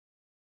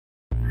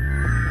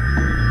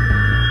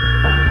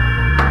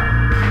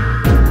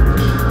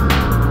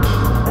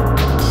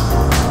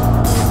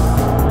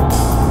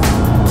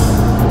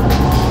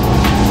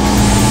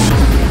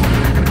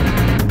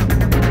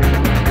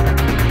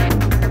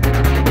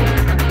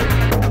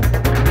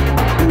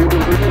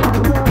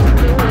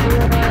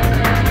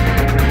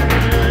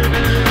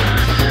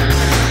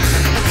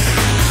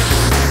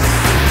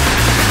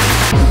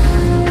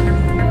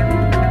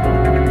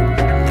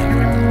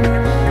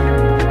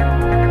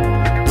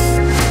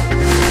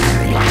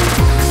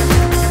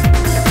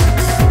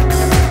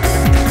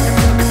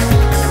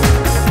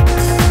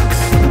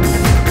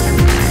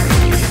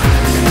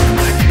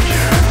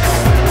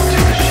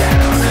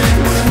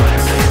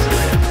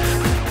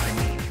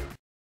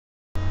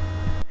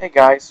Hey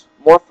guys,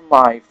 more from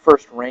my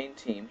first rain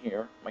team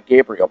here, my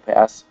Gabriel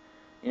pass,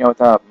 with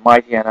the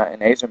Mightyena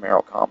and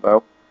Azumarill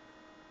combo.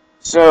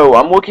 So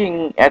I'm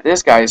looking at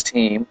this guy's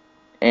team,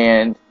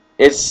 and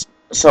it's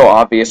so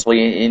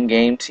obviously an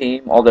in-game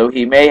team, although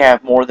he may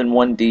have more than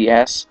one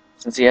DS,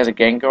 since he has a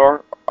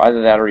Gengar,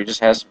 either that or he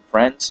just has some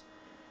friends.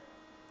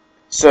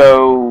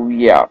 So,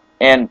 yeah,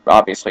 and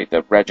obviously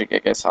the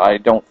Regigigas, I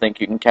don't think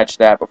you can catch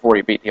that before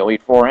you beat the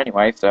Elite Four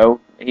anyway,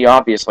 so he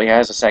obviously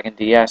has a second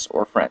DS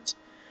or friends.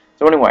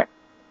 So anyway,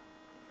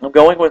 I'm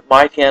going with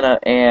Mightyena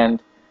and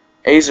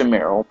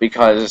Azumarill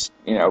because,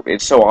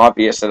 it's so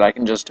obvious that I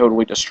can just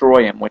totally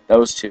destroy him with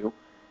those two.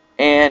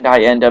 And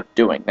I end up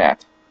doing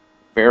that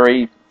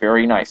very,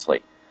 very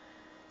nicely.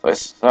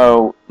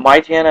 So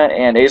Mightyena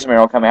and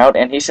Azumarill come out,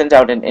 and he sends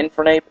out an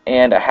Infernape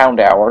and a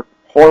Houndour.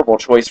 Horrible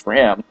choice for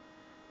him.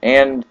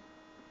 And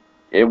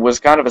it was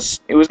kind of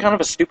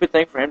a stupid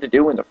thing for him to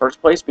do in the first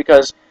place,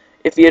 because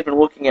if he had been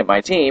looking at my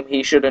team,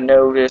 he should have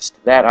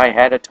noticed that I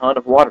had a ton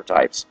of water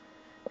types.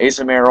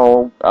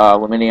 Azumarill,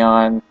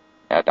 Lumineon,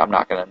 I'm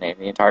not going to name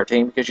the entire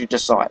team because you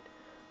just saw it.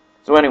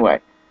 So anyway,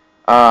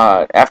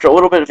 after a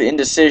little bit of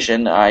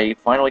indecision, I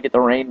finally get the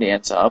Rain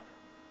Dance up.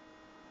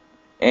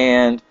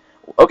 And,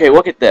 okay,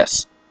 look at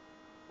this.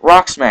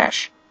 Rock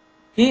Smash.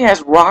 He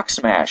has Rock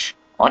Smash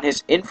on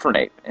his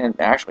Infernape, and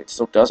actually it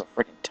still does a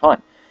freaking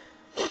ton.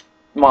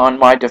 On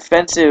my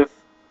defensive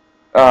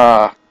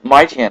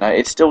Mightyena,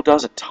 it still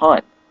does a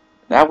ton.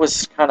 That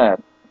was kind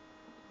of,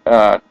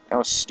 that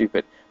was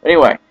stupid.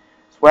 Anyway,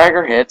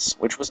 Swagger hits,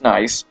 which was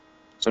nice.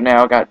 So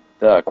now I got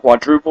the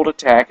quadrupled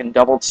attack and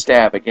doubled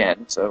stab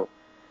again. So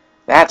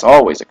that's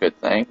always a good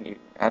thing.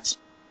 That's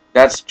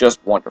just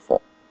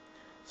wonderful.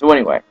 So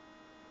anyway,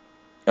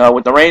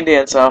 with the Rain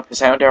Dance up, his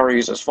Houndour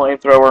uses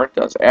Flamethrower.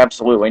 Does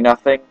absolutely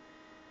nothing.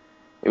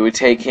 It would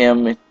take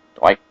him,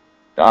 like,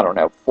 I don't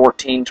know,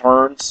 14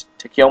 turns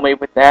to kill me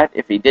with that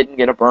if he didn't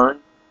get a burn.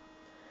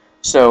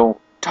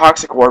 So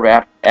Toxic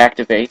Orb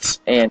activates,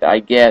 and I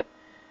get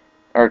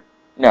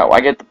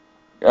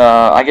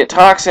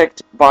Toxic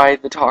by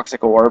the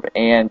Toxic Orb,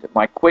 and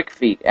my Quick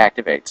Feet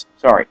activates.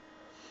 Sorry.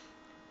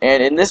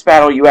 And in this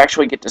battle, you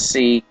actually get to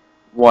see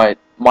what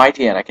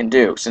Mightyena can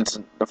do, since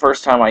the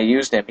first time I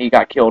used him, he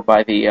got killed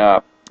by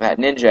that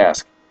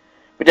Ninjask.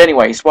 But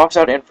anyway, he swaps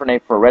out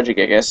Infernape for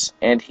Regigigas,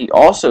 and he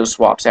also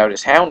swaps out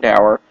his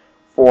Houndour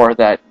for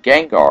that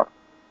Gengar.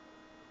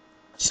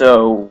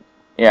 So,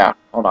 yeah,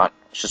 hold on.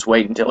 Let's just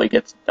wait until he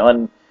gets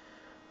done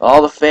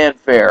all the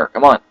fanfare.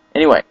 Come on.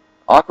 Anyway,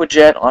 Aqua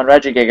Jet on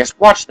Regigigas.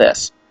 Watch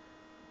this.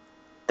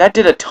 That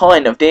did a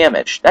ton of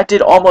damage. That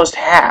did almost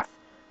half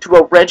to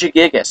a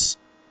Regigigas.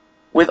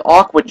 With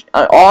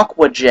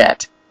Aqua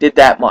Jet did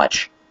that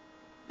much.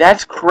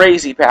 That's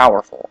crazy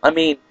powerful. I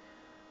mean,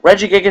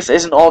 Regigigas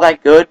isn't all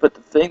that good, but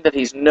the thing that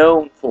he's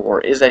known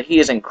for is that he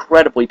is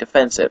incredibly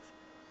defensive.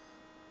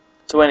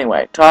 So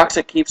anyway,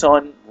 Toxic keeps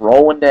on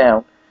rolling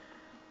down.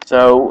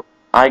 So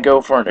I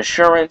go for an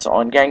Assurance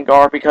on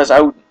Gengar because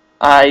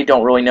I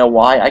don't really know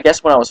why. I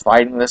guess when I was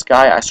fighting this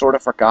guy, I sort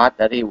of forgot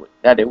that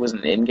it was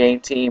an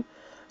in-game team.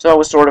 So I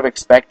was sort of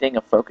expecting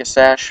a Focus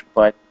Sash,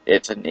 but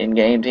it's an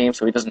in-game team,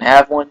 so he doesn't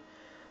have one.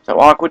 So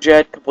Aqua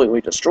Jet completely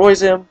destroys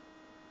him,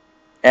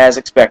 as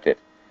expected.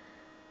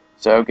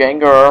 So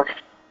Gengar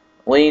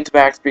leans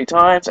back 3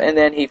 times, and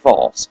then he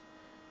falls.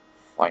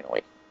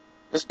 Finally.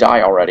 Just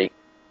die already.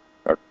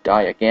 Or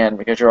die again,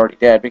 because you're already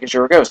dead, because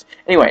you're a ghost.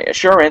 Anyway,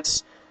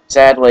 Assurance,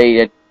 sadly,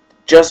 it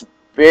just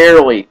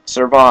barely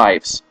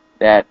survives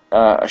that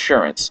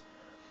Assurance.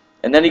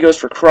 And then he goes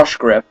for Crush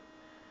Grip,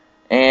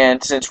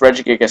 and since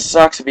Regigigas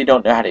sucks if you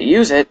don't know how to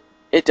use it,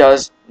 it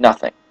does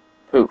nothing.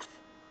 Poof.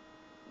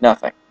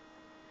 Nothing.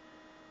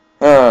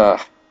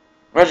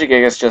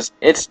 Regigigas just,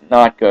 it's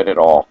not good at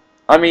all.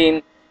 I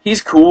mean,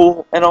 he's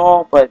cool and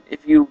all, but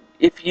if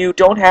you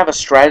don't have a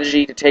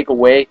strategy to take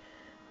away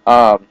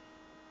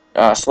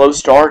slow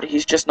start,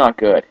 he's just not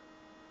good.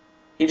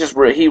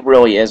 He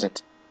really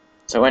isn't.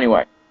 So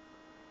anyway,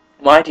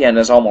 Mightyena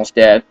is almost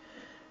dead.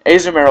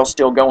 Azumarill's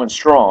still going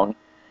strong,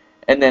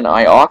 and then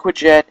I Aqua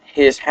Jet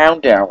his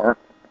Houndour,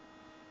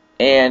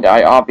 and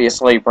I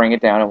obviously bring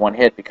it down in one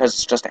hit because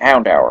it's just a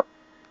Houndour,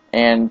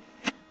 and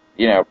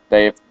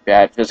they have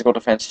bad physical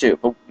defense too.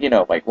 But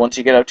like once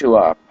you get up to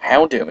a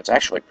Houndoom, it's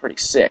actually pretty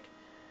sick.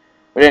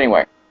 But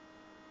anyway,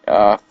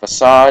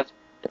 Facade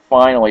to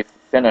finally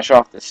finish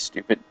off this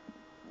stupid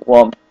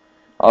lump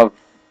of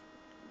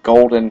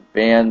golden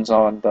bands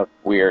on the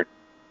weird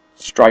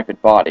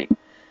striped body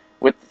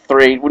with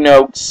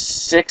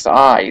 6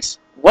 eyes.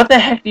 What the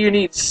heck do you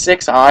need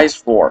 6 eyes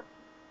for?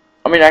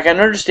 I mean, I can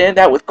understand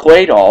that with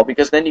Claydol,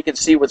 because then you can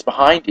see what's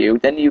behind you.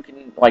 Then you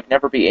can, like,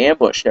 never be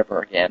ambushed ever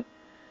again.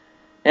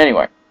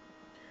 Anyway,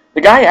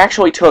 the guy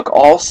actually took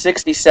all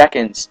 60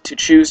 seconds to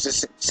choose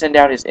to send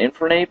out his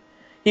Infernape.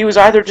 He was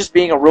either just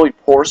being a really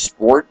poor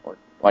sport, or,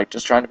 like,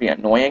 just trying to be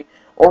annoying,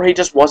 or he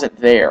just wasn't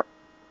there.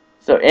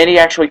 So, and he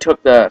actually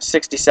took the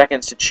 60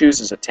 seconds to choose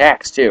his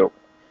attacks, too.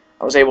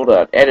 I was able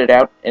to edit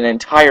out an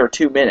entire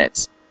 2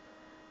 minutes.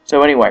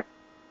 So anyway,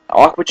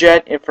 Aqua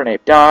Jet,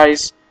 Infernape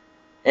dies,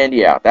 and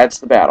yeah, that's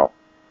the battle.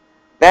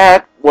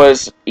 that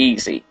was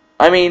easy.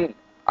 I mean,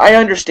 I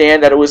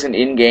understand that it was an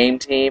in-game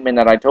team and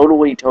that I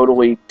totally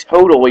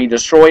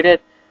destroyed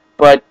it,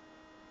 but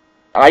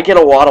I get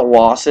a lot of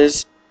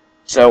losses,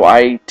 so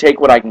I take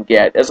what I can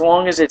get. As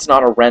long as it's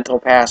not a rental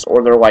pass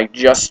or they're like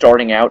just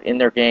starting out in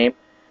their game.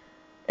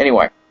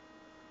 Anyway,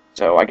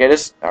 so I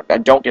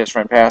don't get his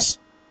friend pass.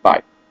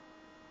 Bye.